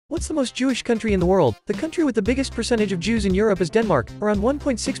What's the most Jewish country in the world? The country with the biggest percentage of Jews in Europe is Denmark. Around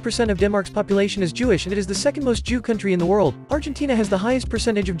 1.6% of Denmark's population is Jewish and it is the second most Jew country in the world. Argentina has the highest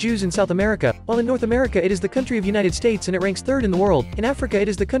percentage of Jews in South America, while in North America it is the country of United States and it ranks third in the world. In Africa it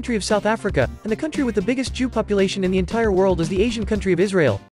is the country of South Africa, and the country with the biggest Jew population in the entire world is the Asian country of Israel.